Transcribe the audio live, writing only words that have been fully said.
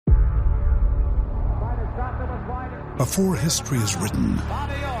Before history is written,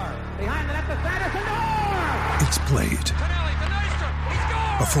 it's played.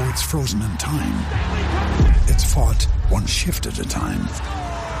 Before it's frozen in time, it's fought one shift at a time.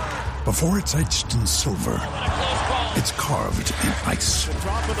 Before it's etched in silver, it's carved in ice.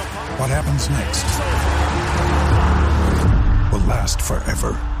 What happens next will last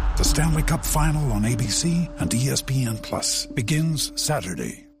forever. The Stanley Cup Final on ABC and ESPN Plus begins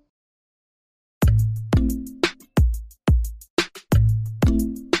Saturday.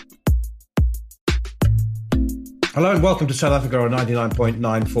 Hello and welcome to South Africa on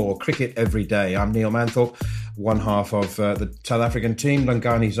 99.94 Cricket Every Day. I'm Neil Manthorpe, one half of the South African team.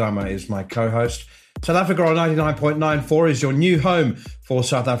 Lungani Zama is my co-host. South Africa on 99.94 is your new home for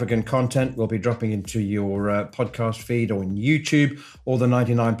South African content. We'll be dropping into your podcast feed on YouTube or the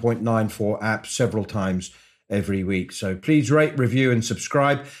 99.94 app several times every week. So please rate, review and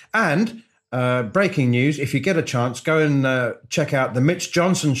subscribe. And breaking news, if you get a chance, go and check out the Mitch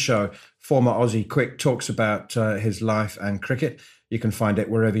Johnson Show. Former Aussie Quick talks about his life and cricket. You can find it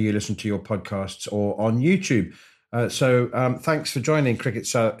wherever you listen to your podcasts or on YouTube. So thanks for joining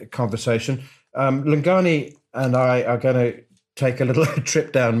Cricket's Conversation. Lungani and I are going to take a little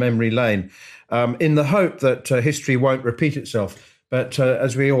trip down memory lane in the hope that history won't repeat itself. But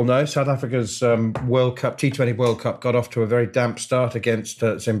as we all know, South Africa's World Cup, T20 World Cup, got off to a very damp start against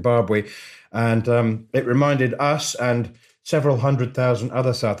Zimbabwe. And it reminded us and several 100,000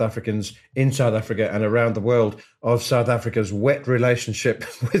 other South Africans in South Africa and around the world of South Africa's wet relationship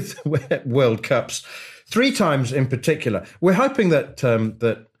with World Cups, 3 times in particular. We're hoping that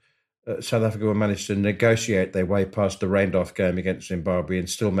South Africa will manage to negotiate their way past the rained-off game against Zimbabwe and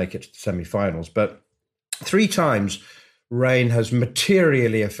still make it to the semi-finals. But 3 times rain has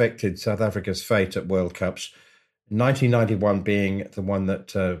materially affected South Africa's fate at World Cups, 1991 being the one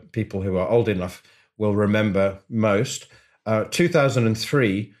that people who are old enough will remember most.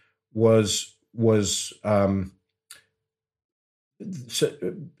 2003 was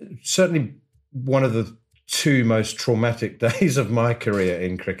certainly one of the 2 most traumatic days of my career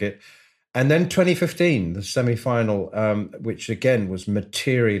in cricket. And then 2015, the semi-final, which again was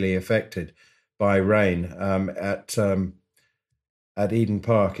materially affected by rain at Eden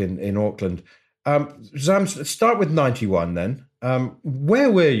Park in Auckland. Zam, let's start with 91 then.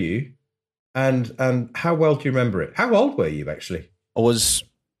 Where were you? And how well do you remember it? How old were you, actually? I was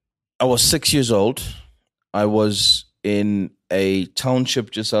 6 years old. I was in a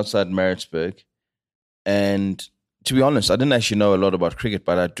township just outside Maritzburg. And to be honest, I didn't actually know a lot about cricket,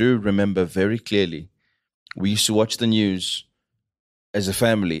 but I do remember very clearly. We used to watch the news as a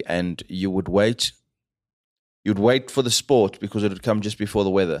family, and you would wait. You'd wait for the sport because it would come just before the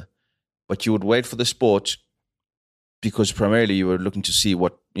weather. But you would wait for the sport because primarily you were looking to see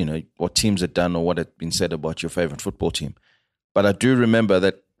what teams had done or what had been said about your favorite football team. But I do remember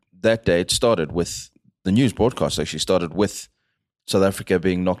that day it started with the news broadcast actually started with South Africa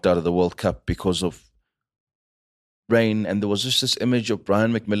being knocked out of the World Cup because of rain. And there was just this image of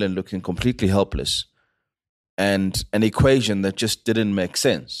Brian McMillan looking completely helpless and an equation that just didn't make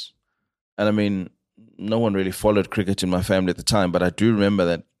sense. And I mean, no one really followed cricket in my family at the time, but I do remember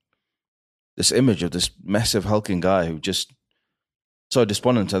that this image of this massive hulking guy who just so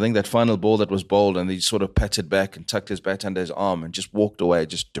despondent. I think that final ball that was bowled and he sort of patted back and tucked his bat under his arm and just walked away,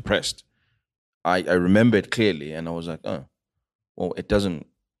 just depressed. I remember it clearly and I was like, oh, well, it doesn't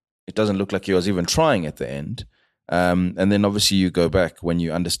look like he was even trying at the end. And then obviously you go back when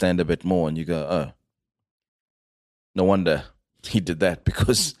you understand a bit more and you go, oh, no wonder he did that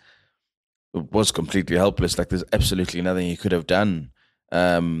because it was completely helpless. Like there's absolutely nothing he could have done.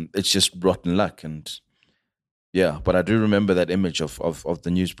 It's just rotten luck. And yeah, but I do remember that image of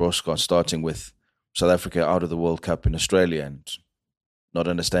the news broadcast starting with South Africa out of the World Cup in Australia and not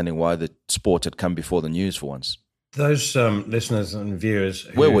understanding why the sport had come before the news for once. Those listeners and viewers.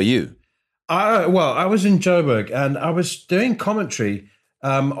 Where were you? I was in Joburg and I was doing commentary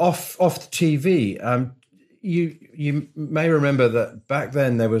off the TV. You may remember that back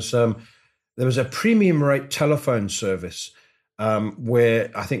then there was a premium rate telephone service where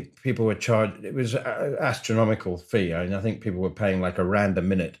I think people were charged. It was an astronomical fee. I think people were paying like R1 a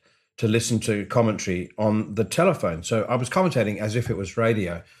minute to listen to commentary on the telephone. So I was commentating as if it was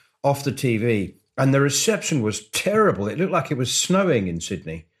radio off the TV, and the reception was terrible. It looked like it was snowing in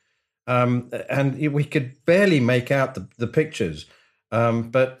Sydney. And we could barely make out the pictures,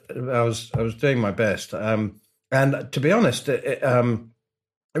 but I was doing my best. And to be honest,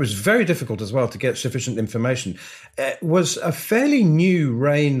 it was very difficult as well to get sufficient information. It was a fairly new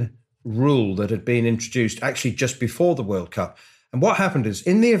rain rule that had been introduced actually just before the World Cup. And what happened is,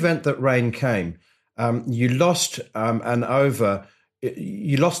 in the event that rain came, you lost an over.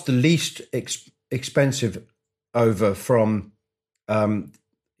 You lost the least expensive over from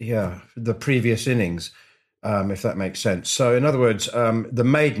the previous innings, if that makes sense. So in other words, the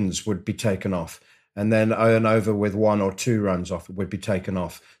maidens would be taken off, and then an over with 1 or 2 runs off would be taken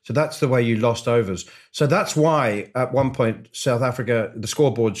off. So that's the way you lost overs. So that's why at one point South Africa, the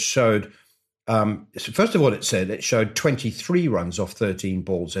scoreboard showed, first of all, it showed 23 runs off 13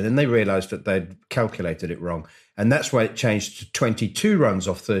 balls, and then they realised that they'd calculated it wrong. And that's why it changed to 22 runs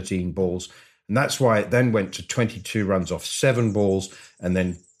off 13 balls. And that's why it then went to 22 runs off 7 balls. And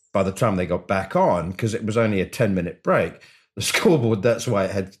then by the time they got back on, because it was only a 10-minute break, the scoreboard, that's why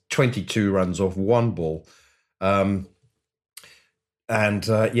it had 22 runs off 1 ball. Brian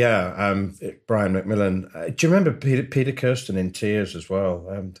McMillan. Do you remember Peter Kirsten in tears as well?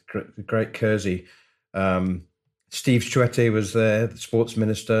 The great Kersey. Steve Chouette was there, the sports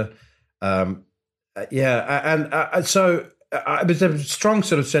minister. So it was a strong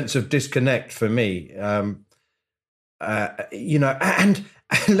sort of sense of disconnect for me. And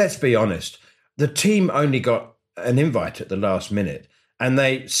let's be honest, the team only got an invite at the last minute, and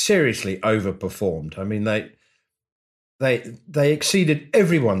they seriously overperformed. I mean, they exceeded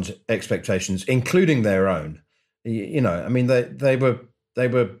everyone's expectations, including their own. They were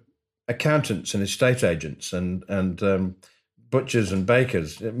accountants and estate agents and butchers and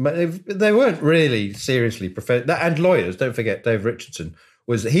bakers. They weren't really seriously professional, and lawyers. Don't forget, Dave Richardson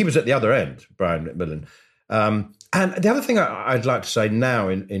was at the other end. Brian McMillan. And the other thing I'd like to say now,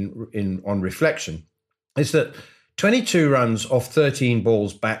 on reflection, is that 22 runs off 13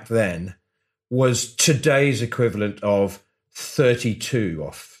 balls back then was today's equivalent of 32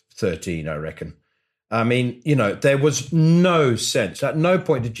 off 13, I reckon. I mean, there was no sense. At no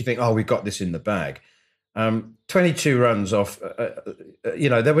point did you think, oh, we got this in the bag. 22 runs off,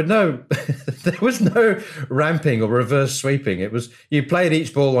 there was no ramping or reverse sweeping. It was, you played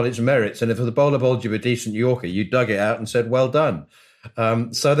each ball on its merits, and if the bowler bowled you a decent Yorker, you dug it out and said, well done.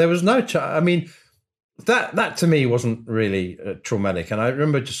 So there was no, that to me wasn't really traumatic. And I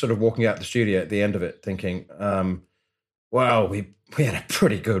remember just sort of walking out the studio at the end of it thinking, wow, we had a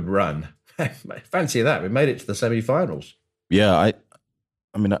pretty good run. Fancy that. We made it to the semi-finals. Yeah, I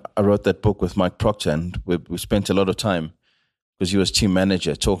wrote that book with Mike Proctor, and we spent a lot of time, because he was team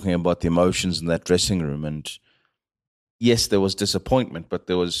manager, talking about the emotions in that dressing room. And yes, there was disappointment, but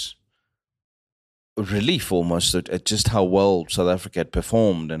there was relief almost at just how well South Africa had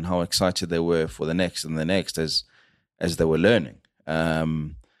performed and how excited they were for the next and the next as they were learning.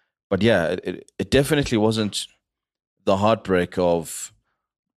 But yeah, it definitely wasn't the heartbreak of,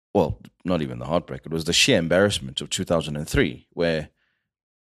 well, not even the heartbreak. It was the sheer embarrassment of 2003, where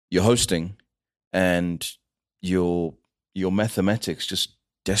you're hosting and your mathematics just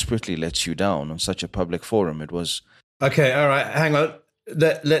desperately lets you down on such a public forum. It was okay. All right, hang on.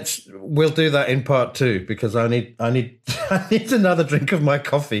 We'll do that in part 2, because I need another drink of my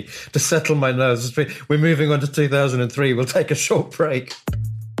coffee to settle my nerves. We're moving on to 2003. We'll take a short break.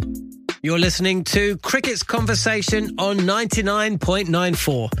 You're listening to Cricket's Conversation on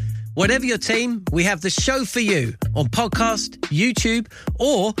 99.94. Whatever your team, we have the show for you on podcast, YouTube,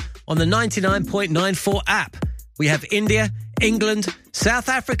 or on the 99.94 app. We have India, England, South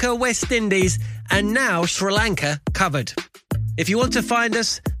Africa, West Indies, and now Sri Lanka covered. If you want to find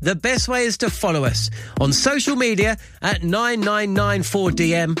us, the best way is to follow us on social media at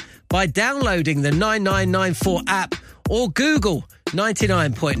 9994DM by downloading the 9994 app or Google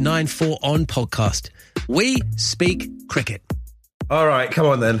 99.94 on podcast. We speak cricket. All right, come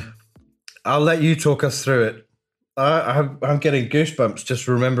on then. I'll let you talk us through it. I'm getting goosebumps just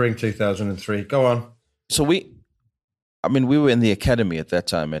remembering 2003. Go on. So we were in the academy at that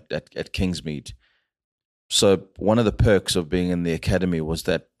time at Kingsmead. So one of the perks of being in the academy was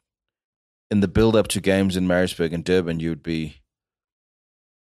that in the build-up to games in Maritzburg and Durban, you would be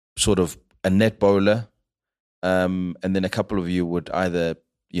sort of a net bowler, and then a couple of you would either,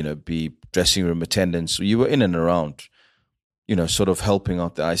 be dressing room attendants. So you were in and around, sort of helping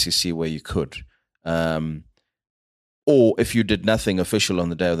out the ICC where you could. Or if you did nothing official on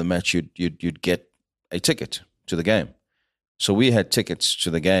the day of the match, you'd get a ticket to the game. So we had tickets to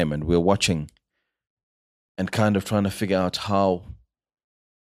the game, and we were watching and kind of trying to figure out how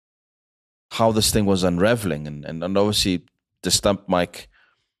this thing was unraveling. And obviously the stump mic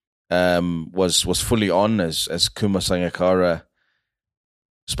was fully on as Kuma Sangakkara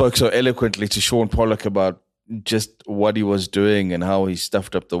spoke so eloquently to Sean Pollock about just what he was doing and how he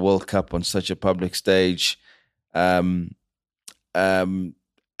stuffed up the World Cup on such a public stage. And I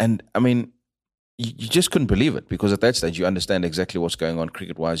mean, you just couldn't believe it, because at that stage you understand exactly what's going on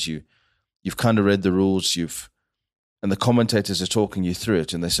cricket-wise. you've kind of read the rules, and the commentators are talking you through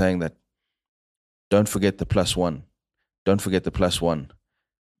it, and they're saying that, don't forget the +1. Don't forget the +1.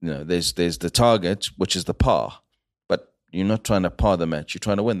 There's the target, which is the par, but you're not trying to par the match. You're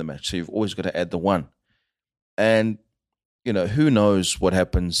trying to win the match. So you've always got to add the 1. And, who knows what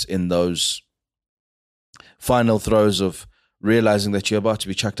happens in those final throes of realizing that you're about to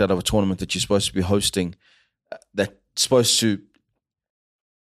be chucked out of a tournament that you're supposed to be hosting, that's supposed to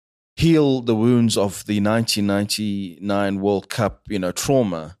heal the wounds of the 1999 World Cup,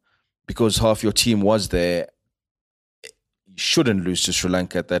 trauma, because half your team was there. You shouldn't lose to Sri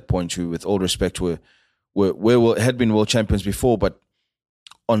Lanka at that point, who, with all respect, had been world champions before, but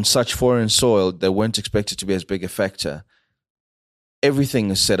on such foreign soil, they weren't expected to be as big a factor. Everything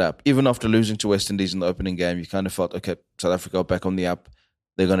is set up. Even after losing to West Indies in the opening game, you kind of felt, okay, South Africa are back on the up.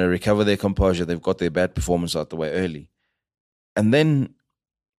 They're going to recover their composure. They've got their bad performance out the way early. And then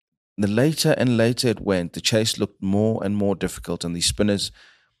the later and later it went, the chase looked more and more difficult, and the spinners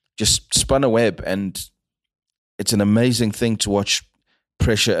just spun a web. And it's an amazing thing to watch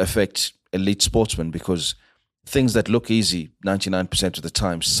pressure affect elite sportsmen, because things that look easy 99% of the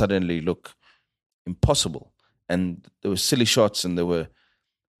time suddenly look impossible. And there were silly shots,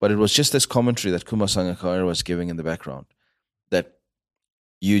 but it was just this commentary that Kumar Sangakkara was giving in the background that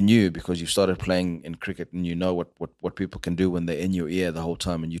you knew, because you started playing in cricket and you know what people can do when they're in your ear the whole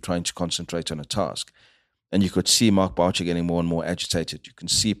time and you're trying to concentrate on a task. And you could see Mark Boucher getting more and more agitated. You can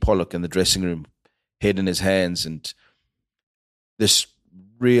see Pollock in the dressing room, head in his hands, and this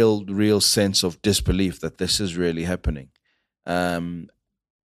real sense of disbelief that this is really happening. It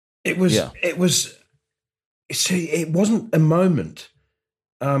wasn't a moment,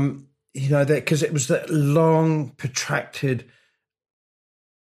 because it was that long, protracted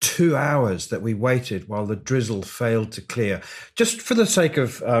 2 hours that we waited while the drizzle failed to clear. Just for the sake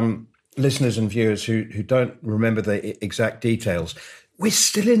of listeners and viewers who don't remember the exact details, we're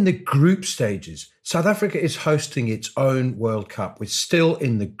still in the group stages. South Africa is hosting its own World Cup. We're still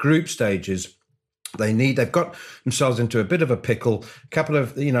in the group stages. They've got themselves into a bit of a pickle.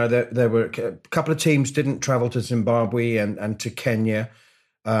 There were a couple of teams didn't travel to Zimbabwe and to Kenya,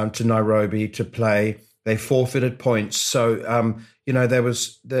 to Nairobi to play. They forfeited points. So, there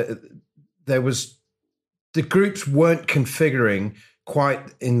was the groups weren't configuring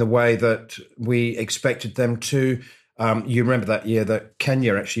quite in the way that we expected them to. You remember that year that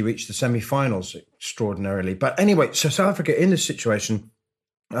Kenya actually reached the semi-finals extraordinarily. But anyway, so South Africa in this situation,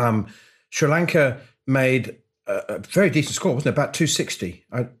 Sri Lanka made a very decent score, wasn't it? About 260.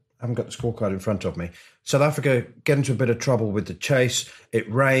 I haven't got the scorecard in front of me. South Africa get into a bit of trouble with the chase. It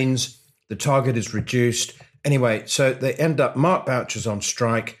rains. The target is reduced. Anyway, so they end up, Mark Boucher's on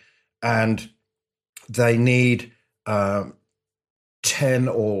strike, and they need 10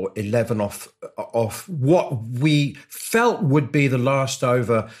 or 11 off what we felt would be the last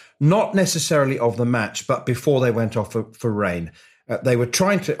over, not necessarily of the match, but before they went off for rain. They were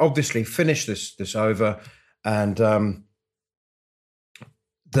trying to obviously finish this over, and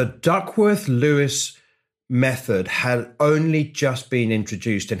the Duckworth-Lewis method had only just been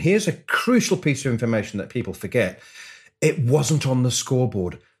introduced. And here's a crucial piece of information that people forget. It wasn't on the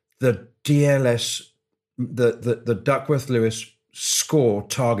scoreboard. The DLS, the Duckworth-Lewis score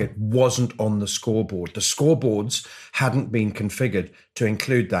target wasn't on the scoreboard. The scoreboards hadn't been configured to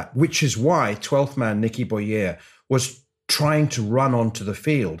include that, which is why 12th man Nicky Boyer was trying to run onto the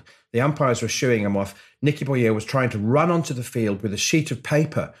field. The umpires were shooing him off. Nicky Boyer was trying to run onto the field with a sheet of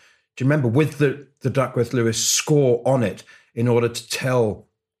paper, do you remember, with the Duckworth-Lewis score on it, in order to tell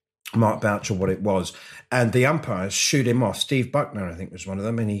Mark Boucher what it was. And the umpires shoot him off. Steve Buckner, I think, was one of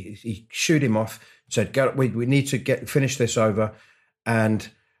them. And he shoot him off, said, we need to finish this over. And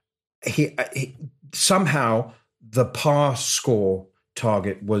he somehow the pass score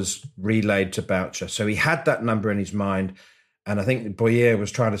target was relayed to Boucher. So he had that number in his mind. And I think Boyer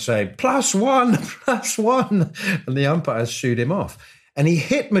was trying to say, +1. And the umpires shoot him off. And he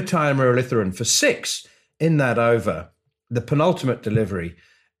hit Matthias Muralitharan for 6 in that over, the penultimate delivery.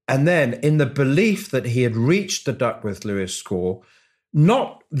 And then, in the belief that he had reached the Duckworth-Lewis score,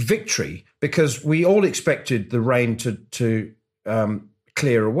 not victory, because we all expected the rain to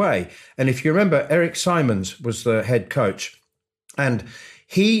clear away. And if you remember, Eric Simons was the head coach, and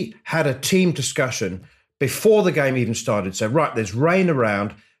he had a team discussion before the game even started. So, right, there's rain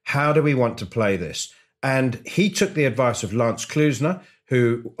around. How do we want to play this? And he took the advice of Lance Klusener,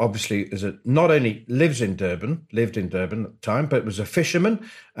 who obviously not only lived in Durban at the time, but was a fisherman,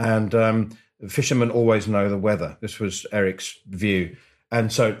 and fishermen always know the weather. This was Eric's view.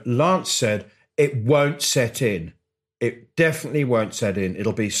 And so Lance said, it won't set in It definitely won't set in.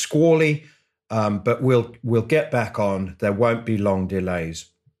 It'll be squally, but we'll get back on. There won't be long delays.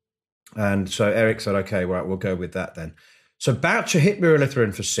 And so Eric said, okay, right, we'll go with that then. So Boucher hit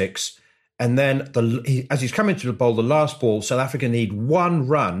Muralitharan for 6. And then as he's coming to the bowl, the last ball, South Africa need 1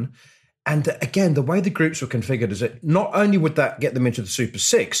 run. And again, the way the groups were configured is that not only would that get them into the Super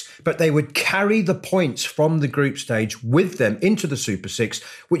 6, but they would carry the points from the group stage with them into the Super 6,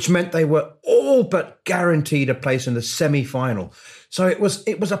 which meant they were all but guaranteed a place in the semi-final. So it was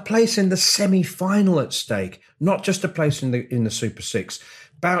a place in the semi-final at stake, not just a place in the Super 6.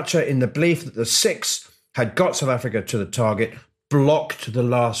 Boucher, in the belief that the 6 had got South Africa to the target, blocked the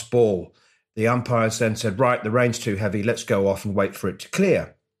last ball. The umpires then said, right, the rain's too heavy, let's go off and wait for it to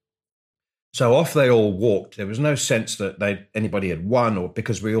clear. So off they all walked. There was no sense that anybody had won, or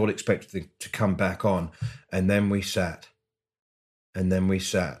because we all expected to come back on. And then we sat. And then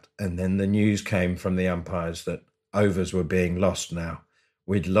the news came from the umpires that overs were being lost now.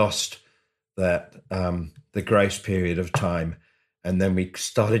 We'd lost that the grace period of time. And then we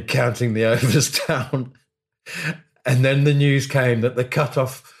started counting the overs down. And then the news came that the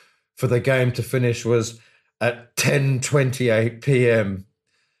cutoff for the game to finish was at 10:28 p.m.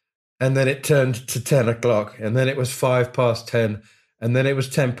 And then it turned to 10 o'clock. And then it was 10:05. And then it was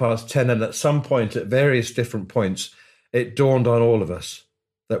 10:10. And at some point, at various different points, it dawned on all of us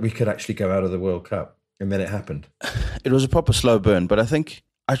that we could actually go out of the World Cup. And then it happened. It was a proper slow burn, but I think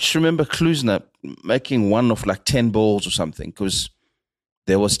I just remember Klusener making one of like 10 balls or something because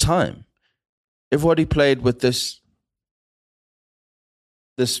there was time. Everybody played with this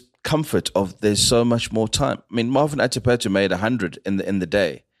comfort of there's so much more time. I mean, Marvin Atipatu made 100 in the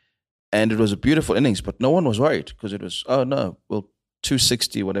day, and it was a beautiful innings, but no one was worried because it was, oh no, well,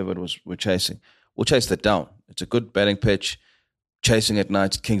 260, whatever it was, we're chasing. We'll chase that down. It's a good batting pitch. Chasing at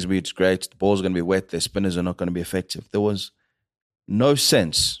night at Kingsmead, it's great. The balls are going to be wet. Their spinners are not going to be effective. There was no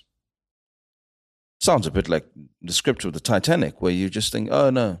sense. Sounds a bit like the script of the Titanic, where you just think, oh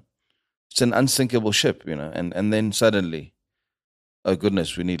no, it's an unsinkable ship, and then suddenly, oh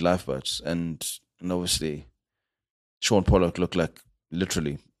goodness, we need lifeboats. And obviously, Sean Pollock looked like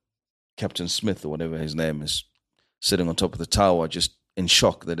literally Captain Smith or whatever his name is, sitting on top of the tower, just in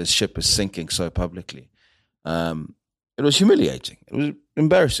shock that his ship is sinking so publicly. It was humiliating. It was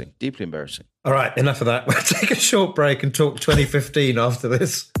embarrassing, deeply embarrassing. All right, enough of that. We'll take a short break and talk 2015 after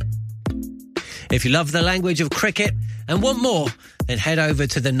this. If you love the language of cricket and want more, then head over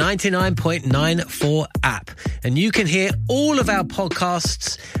to the 99.94 app and you can hear all of our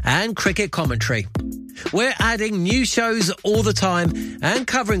podcasts and cricket commentary. We're adding new shows all the time and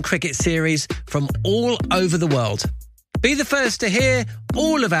covering cricket series from all over the world. Be the first to hear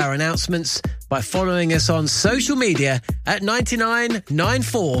all of our announcements by following us on social media at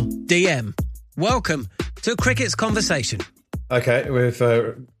 9994DM. Welcome to Cricket's Conversation. Okay, we've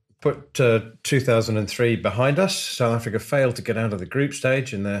put 2003 behind us. South Africa failed to get out of the group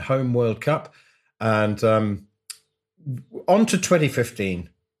stage in their home World Cup. And on to 2015.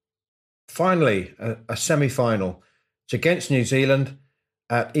 Finally, a semi-final. It's against New Zealand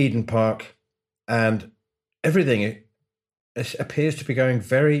at Eden Park. And everything it appears to be going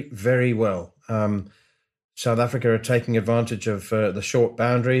very, very well. South Africa are taking advantage of the short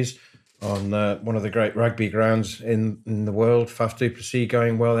boundaries on one of the great rugby grounds in the world. Faf du Plessis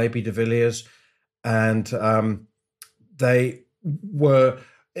going well, AB de Villiers. And they were...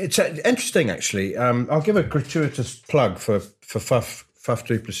 It's interesting, actually. I'll give a gratuitous plug for Faf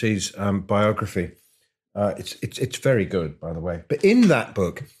du Plessis' biography. It's very good, by the way. But in that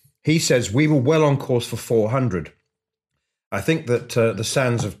book, he says, we were well on course for 400. I think that the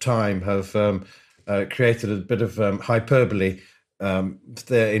sands of time have created a bit of hyperbole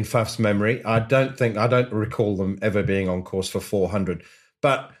there in Faf's memory. I don't recall them ever being on course for 400.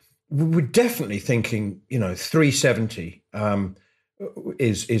 But we're definitely thinking, 370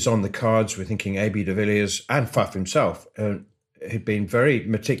 is on the cards. We're thinking AB de Villiers and Faf himself who'd been very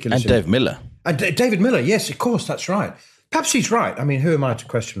meticulous. And Dave Miller. And David Miller, yes, of course, that's right. Perhaps he's right. I mean, who am I to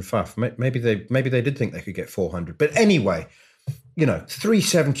question Faf? Maybe they did think they could get 400. But anyway,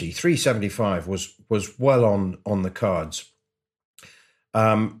 370, 375 was well on the cards.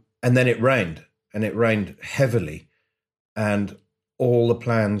 And then it rained, and it rained heavily, and all the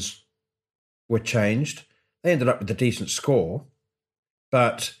plans were changed. They ended up with a decent score,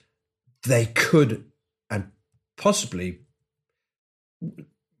 but they could and possibly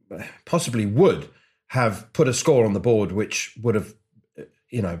would have put a score on the board which would have,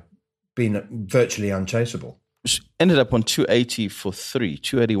 been virtually unchaseable. Which ended up on 280 for 3,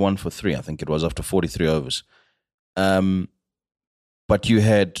 281 for 3, I think it was, after 43 overs. But you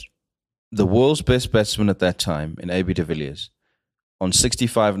had the world's best batsman at that time in AB de Villiers on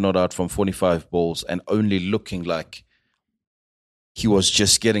 65 not out from 45 balls and only looking like he was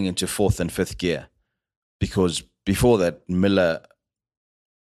just getting into fourth and fifth gear. Because before that, Miller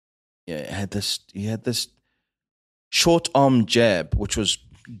had this short arm jab, which was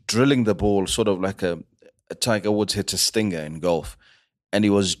drilling the ball sort of like a Tiger Woods hits a stinger in golf. And he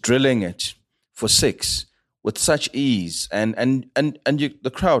was drilling it for six with such ease. And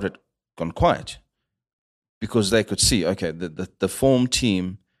the crowd had gone quiet because they could see, okay, the form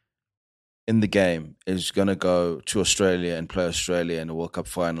team in the game is going to go to Australia and play Australia in the World Cup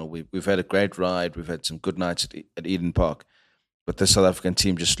final. We've had a great ride. We've had some good nights at Eden Park. But the South African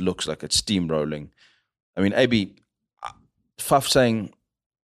team just looks like it's steamrolling. I mean, AB, Faf saying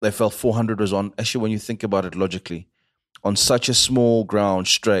they felt 400 was on. Actually, when you think about it logically, on such a small ground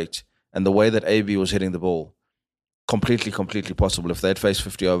straight and the way that AB was hitting the ball, completely possible. If they had faced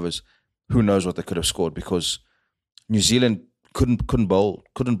 50 overs, who knows what they could have scored, because New Zealand couldn't bowl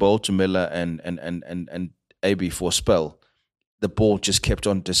to Miller and AB for a spell. The ball just kept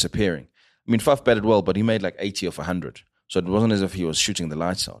on disappearing. I mean, Faf batted well, but he made like 80 off 100. So it wasn't as if he was shooting the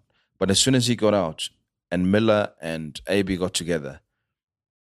lights out. But as soon as he got out and Miller and AB got together,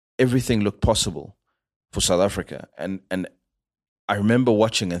 everything looked possible for South Africa. And I remember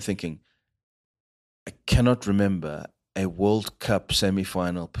watching and thinking, I cannot remember a World Cup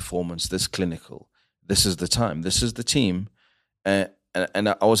semi-final performance this clinical. This is the time. This is the team. And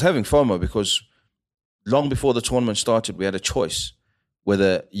I was having FOMO because long before the tournament started, we had a choice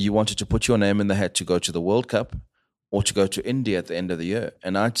whether you wanted to put your name in the hat to go to the World Cup or to go to India at the end of the year.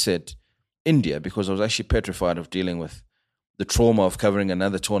 And I'd said India because I was actually petrified of dealing with the trauma of covering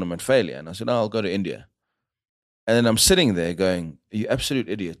another tournament failure. And I said, I'll go to India. And then I'm sitting there going, you absolute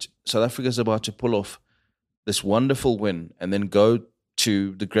idiot. South Africa's about to pull off this wonderful win and then go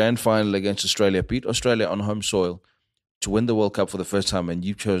to the grand final against Australia, beat Australia on home soil to win the World Cup for the first time, and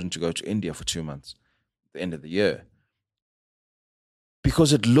you've chosen to go to India for 2 months at the end of the year.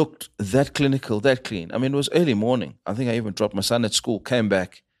 Because it looked that clinical, that clean. I mean, it was early morning. I think I even dropped my son at school, came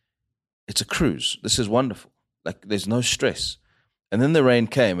back. It's a cruise. This is wonderful. Like, there's no stress. And then the rain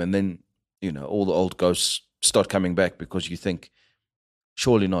came, and then, all the old ghosts start coming back because you think,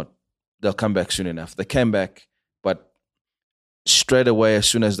 surely not. They'll come back soon enough. They came back, but straight away, as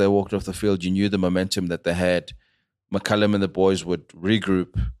soon as they walked off the field, you knew the momentum that they had. McCullum and the boys would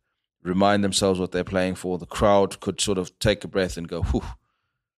regroup, remind themselves what they're playing for. The crowd could sort of take a breath and go, whew.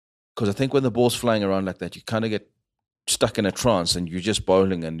 Because I think when the ball's flying around like that, you kind of get stuck in a trance and you're just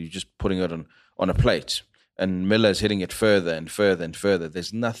bowling and you're just putting it on a plate. And Miller's hitting it further and further and further.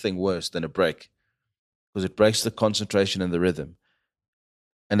 There's nothing worse than a break because it breaks the concentration and the rhythm.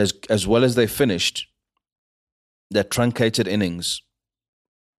 And as well as they finished, that truncated innings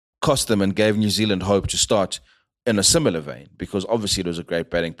cost them and gave New Zealand hope to start in a similar vein, because obviously it was a great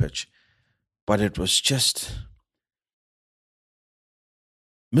batting pitch. But it was just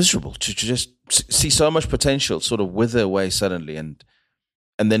miserable to just see so much potential sort of wither away suddenly. And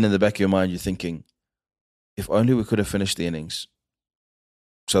then in the back of your mind, you're thinking, if only we could have finished the innings,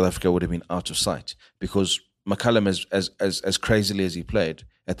 South Africa would have been out of sight. Because McCullum, as crazily as he played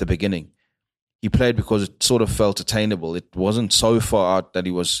at the beginning, he played because it sort of felt attainable. It wasn't so far out that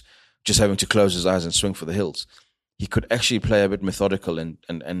he was just having to close his eyes and swing for the hills. He could actually play a bit methodical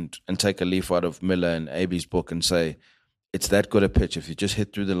and take a leaf out of Miller and AB's book and say, it's that good a pitch. If you just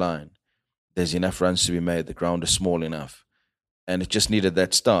hit through the line, there's enough runs to be made. The ground is small enough. And it just needed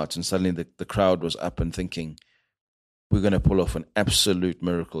that start. And suddenly the crowd was up and thinking, we're going to pull off an absolute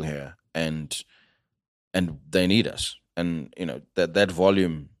miracle here. And they need us. And, that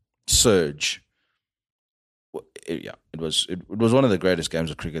volume surge, it was one of the greatest games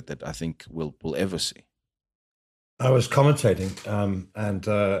of cricket that I think we'll ever see. I was commentating, and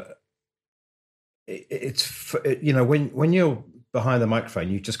it's when you're behind the microphone,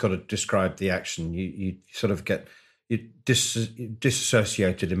 you just got to describe the action. You sort of get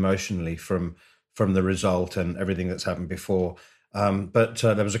disassociated emotionally from the result and everything that's happened before. But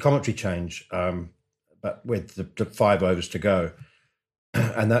there was a commentary change, but with the 5 overs to go,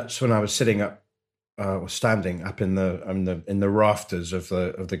 and that's when I was sitting up. Was standing up in the rafters of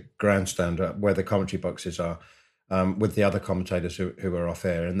the grandstand where the commentary boxes are, with the other commentators who were off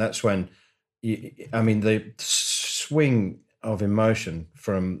air, and that's when, the swing of emotion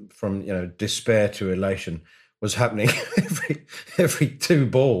from despair to elation was happening every 2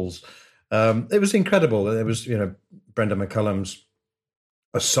 balls. It was incredible. There was Brendon McCullum's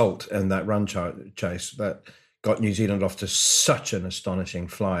assault and that run chase that got New Zealand off to such an astonishing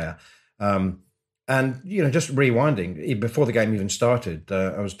flyer. And, just rewinding, before the game even started,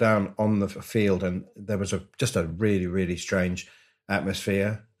 I was down on the field and there was just a really, really strange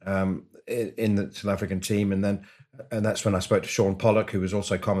atmosphere in the South African team. And that's when I spoke to Sean Pollock, who was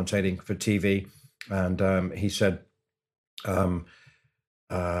also commentating for TV. And he said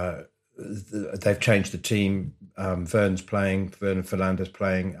they've changed the team. Vernon Fernandes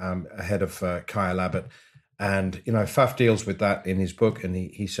playing ahead of Kyle Abbott. And, Faf deals with that in his book. And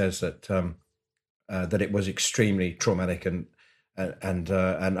he says that it was extremely traumatic and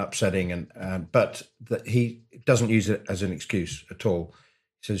upsetting, but that he doesn't use it as an excuse at all.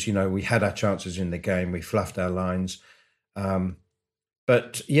 He says, we had our chances in the game, we fluffed our lines,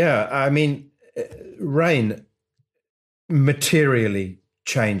 but yeah, I mean, rain materially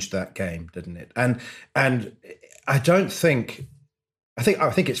changed that game, didn't it? And I think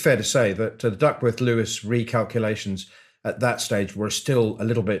it's fair to say that the Duckworth-Lewis recalculations at that stage were still a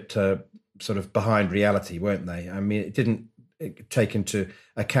little bit sort of behind reality, weren't they? I mean, it didn't take into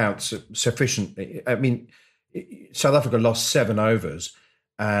account sufficiently. I mean, South Africa lost 7 overs,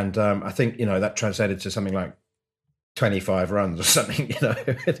 and I think that translated to something like 25 runs or something.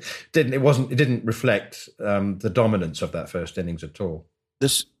 It didn't reflect the dominance of that first innings at all.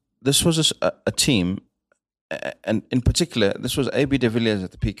 This was a team, and in particular, this was AB de Villiers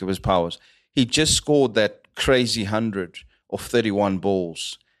at the peak of his powers. He just scored that crazy 100 off 31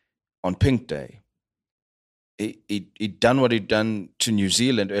 balls on Pink Day. He'd done what he'd done to New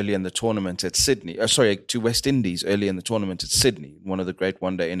Zealand early in the tournament at Sydney. To West Indies early in the tournament at Sydney, one of the great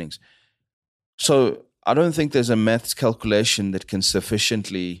one-day innings. So I don't think there's a maths calculation that can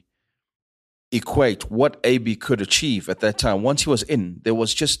sufficiently equate what AB could achieve at that time. Once he was in, there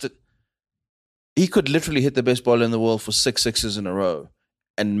was he could literally hit the best bowler in the world for 6 sixes in a row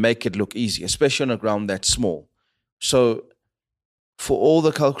and make it look easy, especially on a ground that small. So for all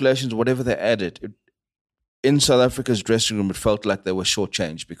the calculations, whatever they added, in South Africa's dressing room, it felt like they were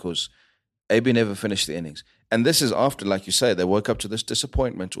shortchanged because AB never finished the innings. And this is after, like you say, they woke up to this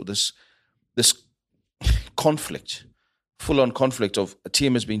disappointment or this conflict, full-on conflict of a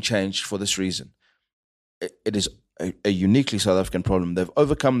team has been changed for this reason. It is a uniquely South African problem. They've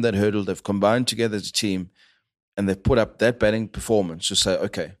overcome that hurdle. They've combined together as a team, and they've put up that batting performance to say,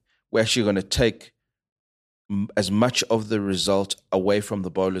 okay, we're actually going to take as much of the result away from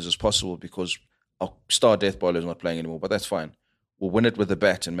the bowlers as possible because our star death bowler is not playing anymore, but that's fine. We'll win it with the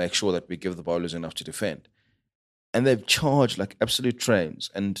bat and make sure that we give the bowlers enough to defend. And they've charged like absolute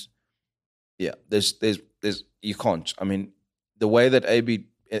trains. And yeah, there's you can't. I mean, the way that AB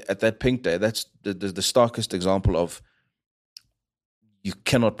at that Pink Day, that's the starkest example of you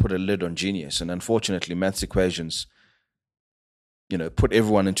cannot put a lid on genius. And unfortunately, maths equations, put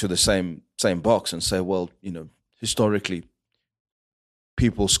everyone into the same box and say, well, historically,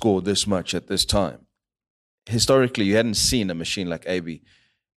 people scored this much at this time. Historically, you hadn't seen a machine like AB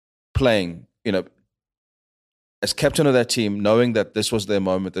playing, as captain of that team, knowing that this was their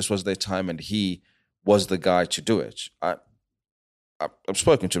moment, this was their time, and he was the guy to do it. I've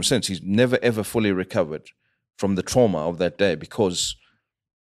spoken to him since. He's never, ever fully recovered from the trauma of that day because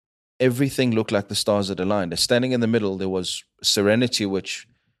everything looked like the stars had aligned. Standing in the middle, there was serenity, which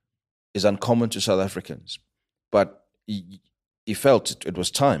is uncommon to South Africans. But he felt it was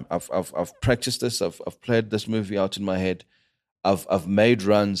time. I've practiced this. I've played this movie out in my head. I've made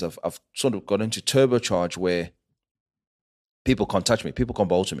runs. I've sort of got into turbocharge where people can't touch me. People can't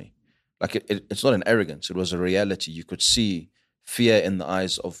bowl to me. Like it's not an arrogance. It was a reality. You could see fear in the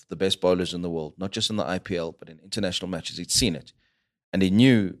eyes of the best bowlers in the world, not just in the IPL, but in international matches. He'd seen it. And he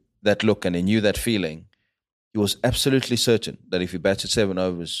knew that look and he knew that feeling. He was absolutely certain that if he batted 7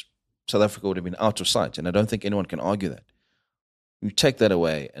 overs, South Africa would have been out of sight. And I don't think anyone can argue that. You take that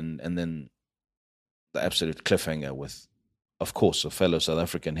away and then the absolute cliffhanger with, of course, a fellow South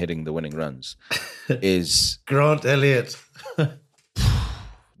African hitting the winning runs is... Grant Elliott.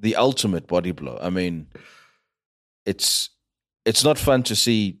 The ultimate body blow. I mean, it's not fun to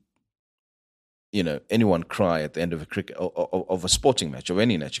see, anyone cry at the end of a cricket of a sporting match, of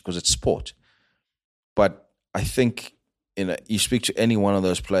any nature, because it's sport. But I think, you speak to any one of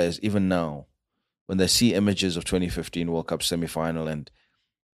those players, even now, when they see images of 2015 World Cup semi-final and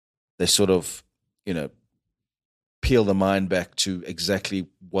they sort of, peel the mind back to exactly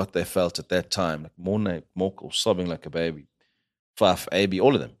what they felt at that time. Like Morne, Morkel, sobbing like a baby. Faf, AB,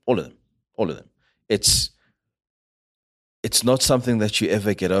 all of them. It's not something that you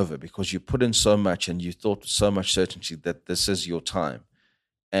ever get over because you put in so much and you thought with so much certainty that this is your time.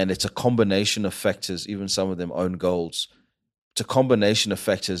 And it's a combination of factors, even some of them own goals. It's a combination of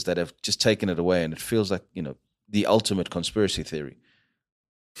factors that have just taken it away. And it feels like, the ultimate conspiracy theory.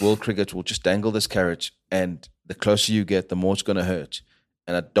 world cricket will just dangle this carrot, and the closer you get, the more it's going to hurt.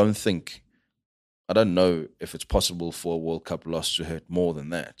 And I don't know if it's possible for a World Cup loss to hurt more than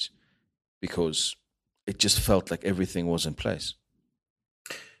that, because it just felt like everything was in place.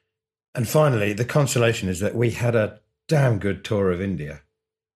 And finally, the consolation is that we had a damn good tour of India.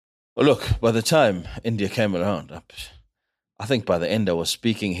 Well, look, by the time India came around, I think by the end I was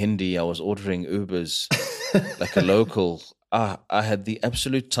speaking Hindi, I was ordering Ubers like a local. I had the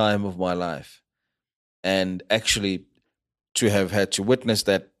absolute time of my life. And actually, to have had to witness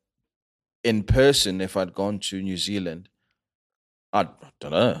that in person, if I'd gone to New Zealand, I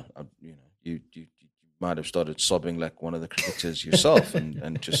don't know, you might have started sobbing like one of the cricketers yourself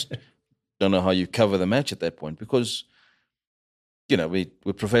and just don't know how you cover the match at that point, because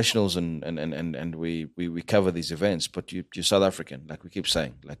we're professionals and we cover these events, but you're South African, like we keep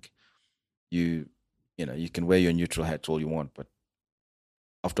saying. Like you can wear your neutral hat all you want, but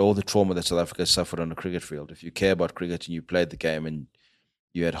after all the trauma that South Africa suffered on the cricket field, if you care about cricket and you played the game and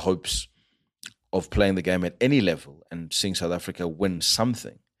you had hopes of playing the game at any level and seeing South Africa win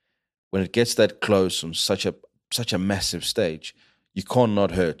something, when it gets that close on such a massive stage, you can't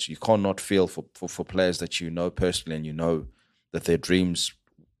not hurt. You can't not feel for players that you know personally, and you know that their dreams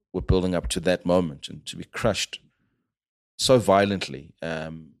were building up to that moment, and to be crushed so violently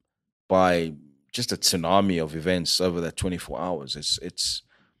by just a tsunami of events over that 24 hours. It's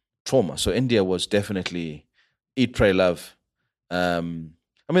trauma. So India was definitely eat, pray, love. There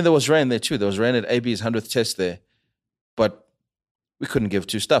was rain there too. There was rain at AB's 100th test there, but we couldn't give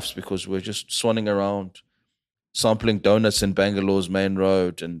two stuffs because we're just swanning around, sampling donuts in Bangalore's main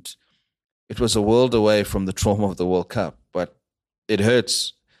road, and it was a world away from the trauma of the World Cup. But it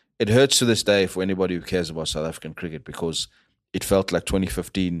hurts. It hurts to this day for anybody who cares about South African cricket, because it felt like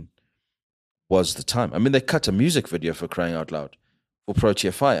 2015 was the time. They cut a music video, for crying out loud, for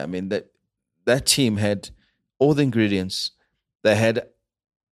Protea Fire. That team had all the ingredients. They had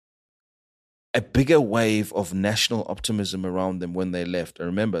a bigger wave of national optimism around them when they left. I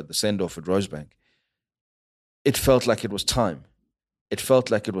remember the send-off at Rosebank. It felt like it was time. It felt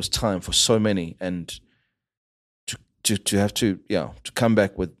like it was time for so many, and to have to come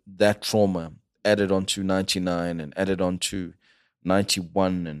back with that trauma added onto 99 and added onto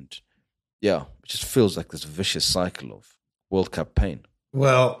 91, and it just feels like this vicious cycle of World Cup pain.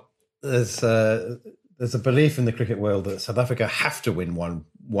 Well, there's a belief in the cricket world that South Africa have to win one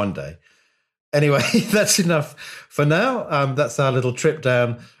day. Anyway, that's enough for now. That's our little trip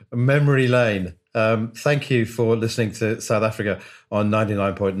down memory lane. Thank you for listening to South Africa on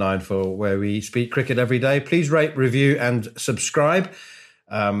 99.94, where we speak cricket every day. Please rate, review, and subscribe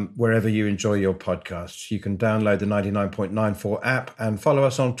wherever you enjoy your podcasts. You can download the 99.94 app and follow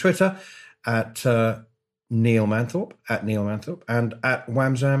us on Twitter at Neil Manthorpe, and at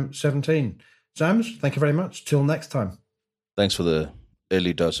Whamzam17. Zams, thank you very much. Till next time. Thanks for the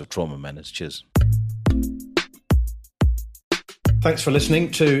early dose of trauma, man. Cheers. Thanks for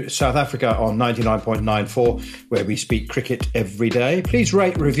listening to South Africa on 99.94, where we speak cricket every day. Please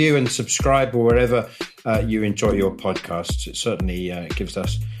rate, review, and subscribe wherever you enjoy your podcasts. It certainly gives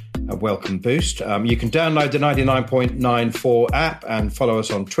us a welcome boost. You can download the 99.94 app and follow us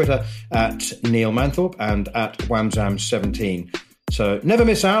on Twitter at Neil Manthorpe and at Whamzam17. So never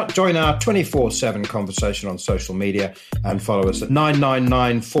miss out. Join our 24/7 conversation on social media and follow us at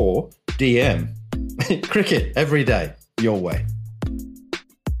 9994DM. Cricket every day, your way.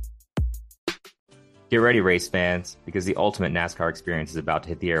 Get ready, race fans, because the ultimate NASCAR experience is about to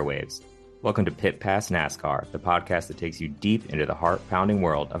hit the airwaves. Welcome to Pit Pass NASCAR, the podcast that takes you deep into the heart-pounding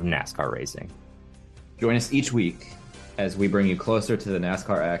world of NASCAR racing. Join us each week as we bring you closer to the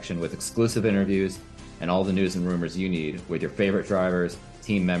NASCAR action with exclusive interviews and all the news and rumors you need with your favorite drivers,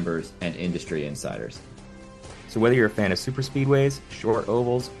 team members, and industry insiders. So whether you're a fan of super speedways, short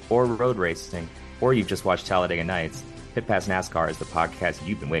ovals, or road racing, or you've just watched Talladega Nights, Pit Pass NASCAR is the podcast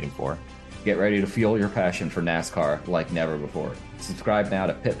you've been waiting for. Get ready to fuel your passion for NASCAR like never before. Subscribe now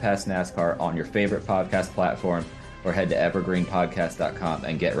to Pit Pass NASCAR on your favorite podcast platform, or head to evergreenpodcast.com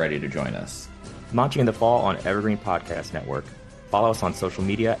and get ready to join us. Launching in the fall on Evergreen Podcast Network. Follow us on social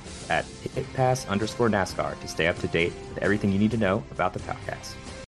media at pitpass_NASCAR to stay up to date with everything you need to know about the podcast.